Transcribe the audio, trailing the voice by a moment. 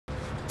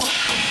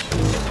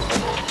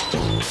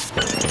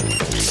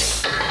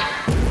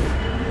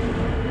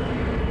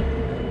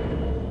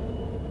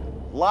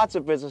lots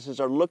of businesses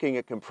are looking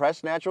at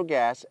compressed natural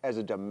gas as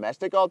a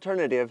domestic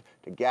alternative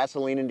to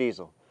gasoline and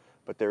diesel.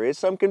 But there is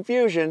some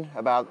confusion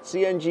about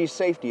CNG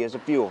safety as a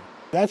fuel.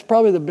 That's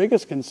probably the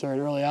biggest concern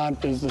early on,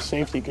 is the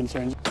safety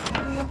concerns.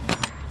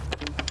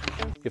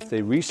 If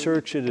they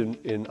research it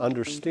and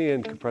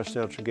understand compressed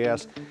natural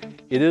gas,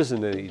 it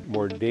isn't any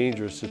more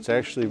dangerous. It's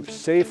actually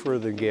safer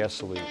than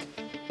gasoline.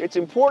 It's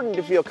important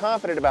to feel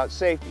confident about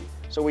safety,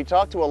 so we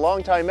talked to a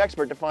longtime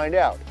expert to find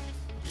out.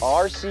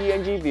 Are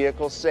CNG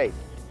vehicles safe?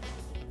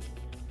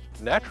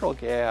 Natural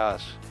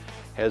gas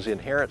has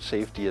inherent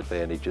safety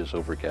advantages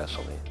over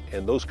gasoline,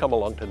 and those come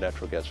along to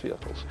natural gas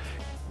vehicles.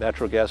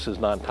 Natural gas is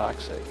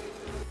non-toxic.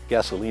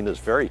 Gasoline is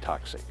very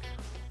toxic.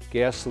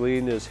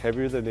 Gasoline is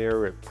heavier than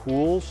air, it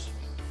pools,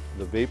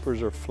 the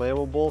vapors are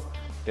flammable.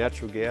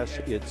 Natural gas,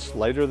 it's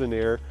lighter than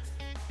air,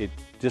 it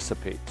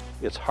dissipates.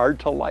 It's hard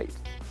to light.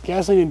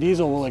 Gasoline and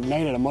diesel will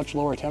ignite at a much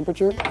lower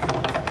temperature.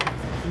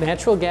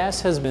 Natural gas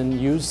has been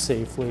used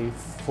safely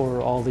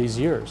for all these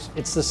years.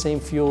 It's the same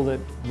fuel that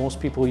most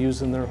people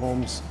use in their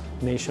homes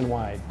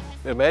nationwide.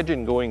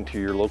 Imagine going to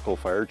your local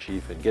fire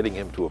chief and getting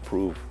him to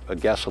approve a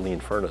gasoline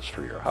furnace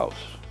for your house.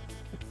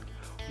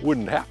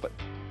 Wouldn't happen.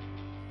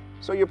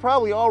 So you're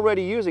probably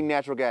already using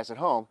natural gas at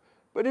home,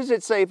 but is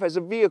it safe as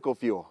a vehicle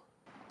fuel?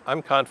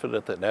 I'm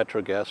confident that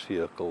natural gas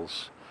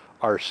vehicles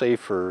are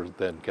safer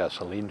than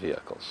gasoline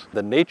vehicles.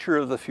 The nature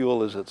of the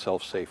fuel is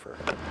itself safer.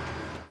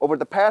 Over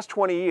the past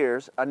 20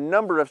 years, a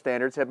number of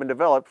standards have been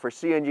developed for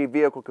CNG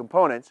vehicle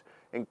components,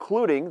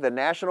 including the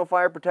National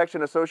Fire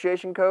Protection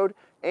Association Code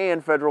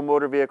and Federal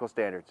Motor Vehicle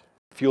Standards.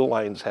 Fuel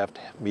lines have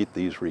to meet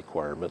these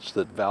requirements,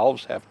 that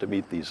valves have to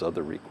meet these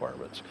other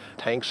requirements.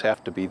 Tanks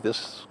have to be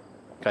this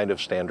kind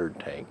of standard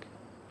tank.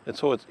 And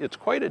so it's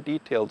quite a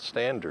detailed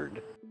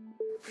standard.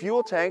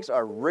 Fuel tanks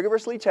are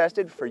rigorously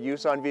tested for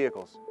use on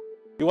vehicles.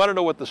 You want to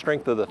know what the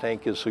strength of the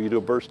tank is, so you do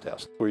a burst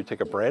test, where you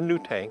take a brand new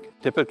tank,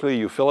 typically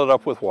you fill it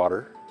up with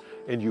water,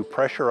 and you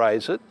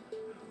pressurize it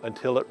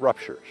until it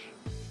ruptures.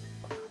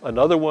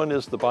 Another one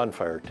is the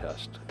bonfire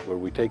test, where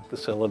we take the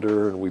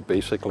cylinder and we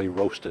basically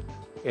roast it,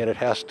 and it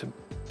has to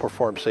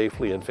perform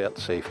safely and vent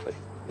safely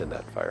in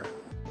that fire.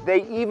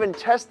 They even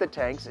test the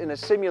tanks in a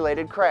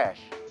simulated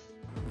crash.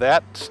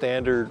 That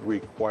standard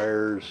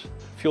requires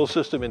fuel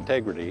system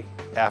integrity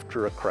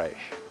after a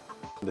crash.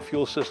 The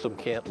fuel system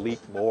can't leak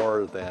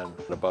more than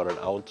about an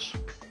ounce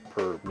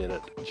per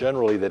minute.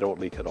 Generally, they don't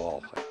leak at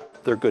all.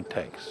 They're good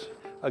tanks.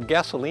 A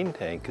gasoline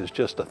tank is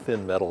just a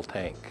thin metal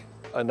tank.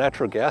 A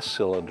natural gas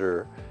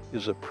cylinder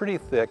is a pretty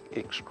thick,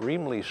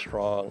 extremely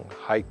strong,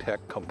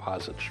 high-tech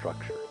composite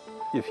structure.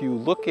 If you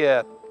look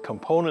at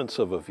components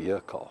of a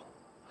vehicle,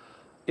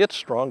 it's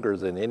stronger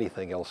than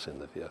anything else in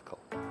the vehicle.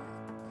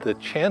 The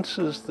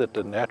chances that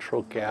the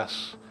natural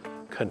gas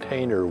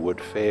container would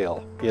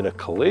fail in a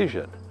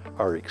collision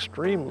are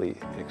extremely,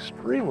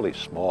 extremely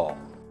small.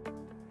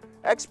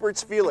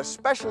 Experts feel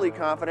especially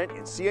confident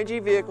in CNG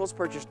vehicles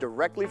purchased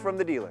directly from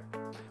the dealer.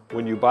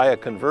 When you buy a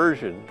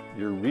conversion,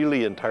 you're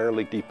really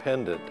entirely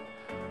dependent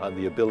on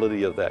the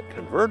ability of that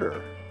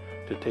converter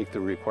to take the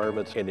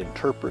requirements and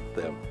interpret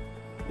them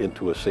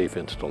into a safe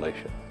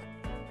installation.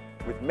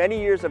 With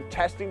many years of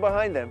testing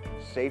behind them,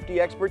 safety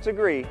experts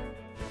agree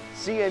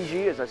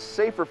CNG is a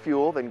safer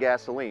fuel than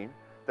gasoline.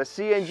 The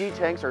CNG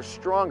tanks are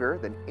stronger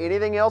than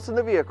anything else in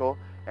the vehicle,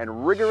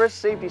 and rigorous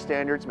safety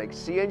standards make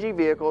CNG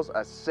vehicles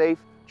a safe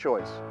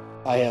choice.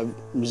 I have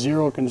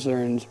zero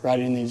concerns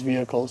riding these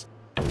vehicles.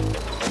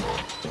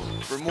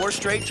 For more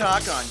straight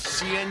talk on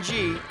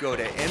CNG, go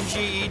to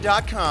mge.com/CNG.